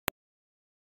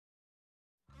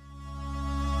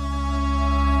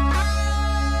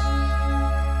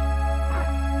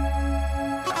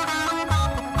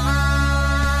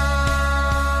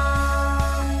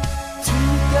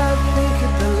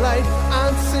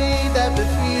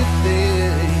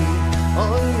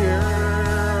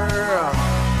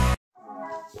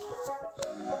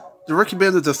The rock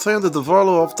band defended the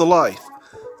value of the life.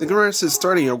 The Gran Arsis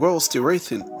started in August 8,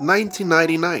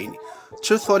 1999,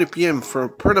 2:30 p.m. from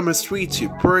Panama Street to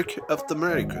Park of the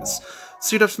Americas,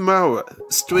 City of Mauá,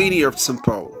 State of São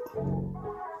Paulo.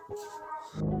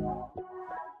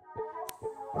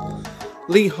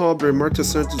 Lee Hopper, Marta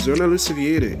Santos, and Ana Lúcia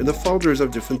Vieira, and the founders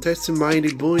of the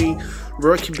fantastic-minded boy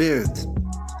rock band.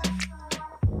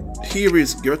 Here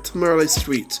is Guatemala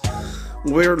Street,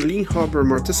 where Lee Hopper,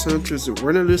 Marta Santos, and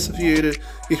Ana Lúcia Vieira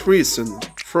is in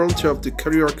front of the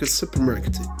Carioca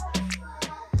supermarket.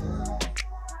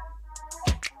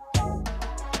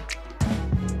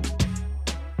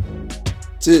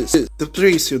 This is the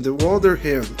place on the other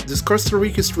hand, this Costa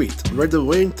Rica street, where the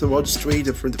went to Strait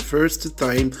for the first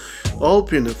time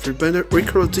opened for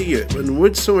Rico Dia and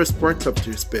Woodson was part of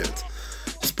this band.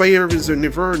 Despite Elvis and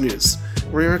Nirvana's,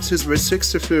 Gran Arsis were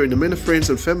 64 and many friends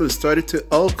and family started to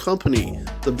accompany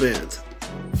the band.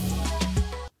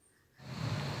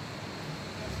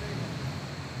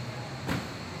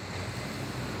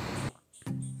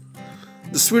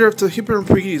 The street of the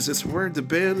Hyperpriest is where the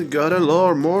band got a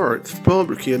lot more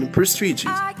public and prestigious.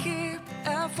 I keep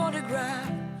a photograph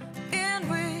in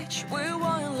which we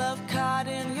were in love, caught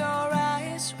in your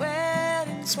eyes,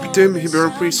 waiting for Spittem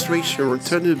Hyperpriest station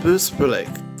returned the bus black.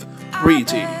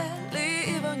 Reading. I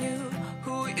barely even knew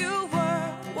who you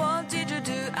were. What did you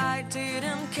do? I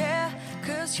didn't care,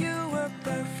 'cause you were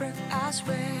perfect, I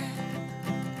swear.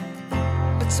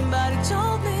 But somebody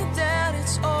told me that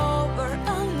it's over.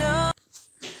 Oh no.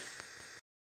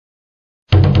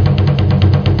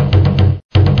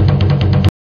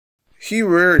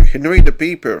 Here he read the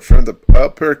paper from the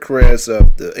upper class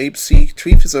of the ABC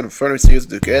 3,000 years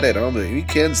to get it on the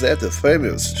weekends at the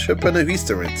famous Chopin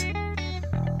restaurant.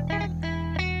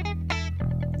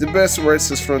 The best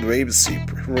verses from the ABC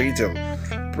radio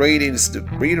played in the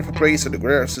beautiful place of the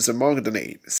Gran Arsis among the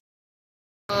names.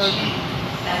 That's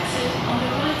it on the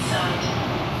right side.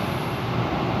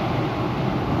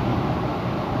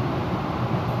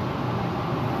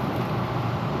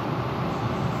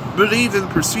 Believe in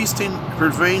persisting,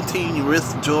 preventing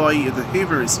with joy in the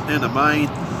rivers and the mind.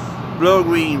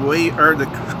 Blowing way are the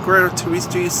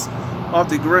characteristics of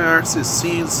the Gran Arsis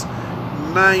since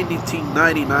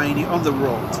 1999 on the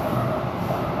road.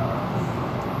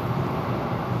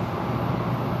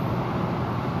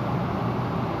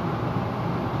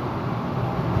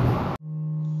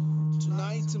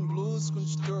 Tonight in Blues com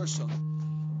Distortion.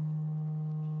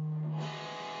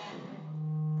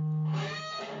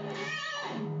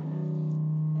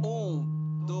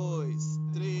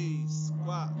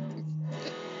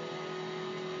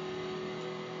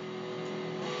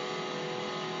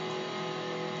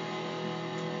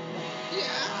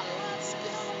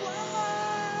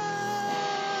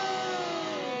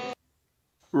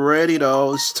 Ready it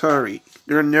all story.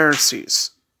 Gran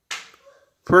Arsis.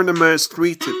 Panama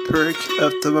Street, Park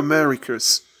of the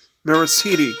Americas, Mexico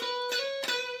City.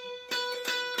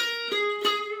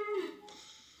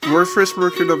 Where first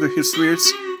record of the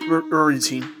histories were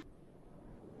origin.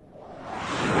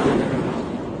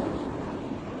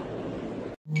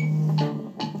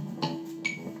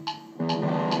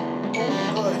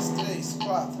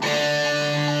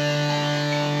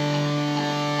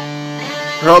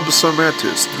 Robson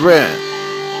Matheus, Dran.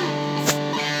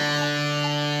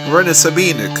 Rene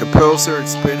Sabina, composer and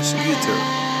Spanish guitar.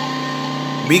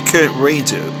 Mika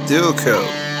Radio, Dilco.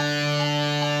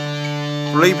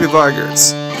 Felipe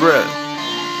Vargas, Dran.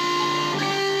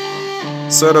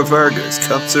 Soda Vargas,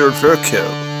 composer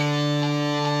vocal.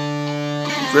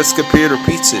 Fresca Peter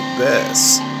Pizza,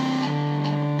 bass.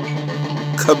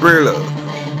 Cabrillo,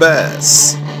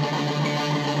 bass.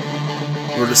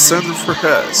 Alessandro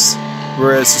Ferraz,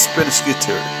 whereas the Spanish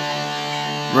guitar,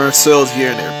 Marcel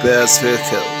Vierner, bass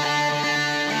vocal,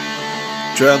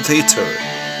 John Tator,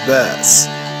 bass,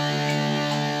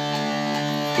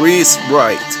 Reese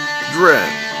Bright,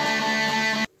 drum.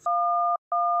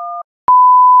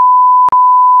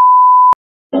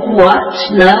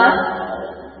 What now?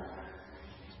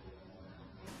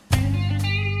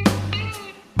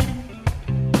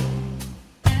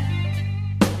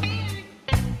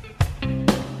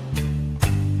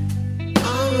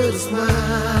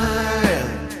 Smile,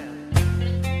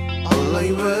 all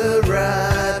over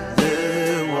right the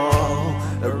wall,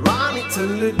 around to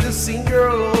look to see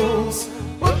girls.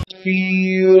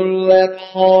 Feel at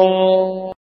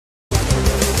home.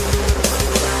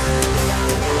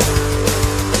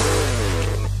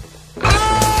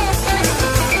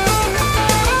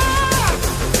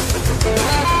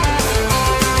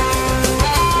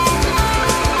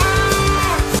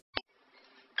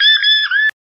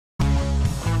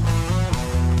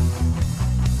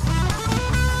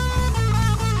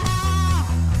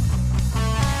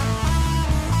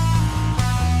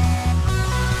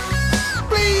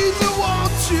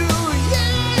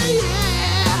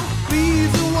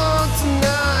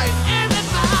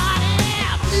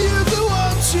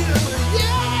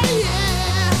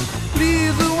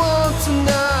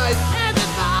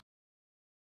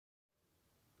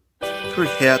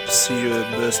 perhaps you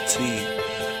must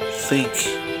think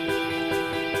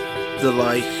the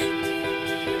life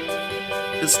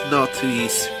is not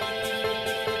easy,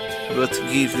 but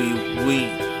give you win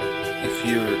if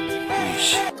you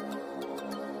wish.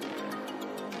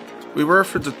 We were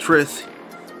for the truth.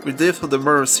 We therefore the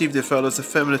more receive the fellows the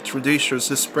family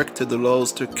traditions, respected the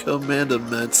laws, the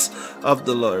commandments of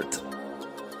the Lord.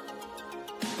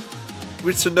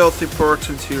 Which are not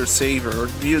important to your Savior. Our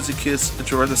music is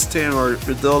to understand our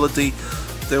fidelity.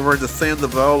 They were the thing, the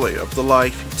value of the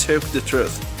life. He took the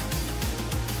truth.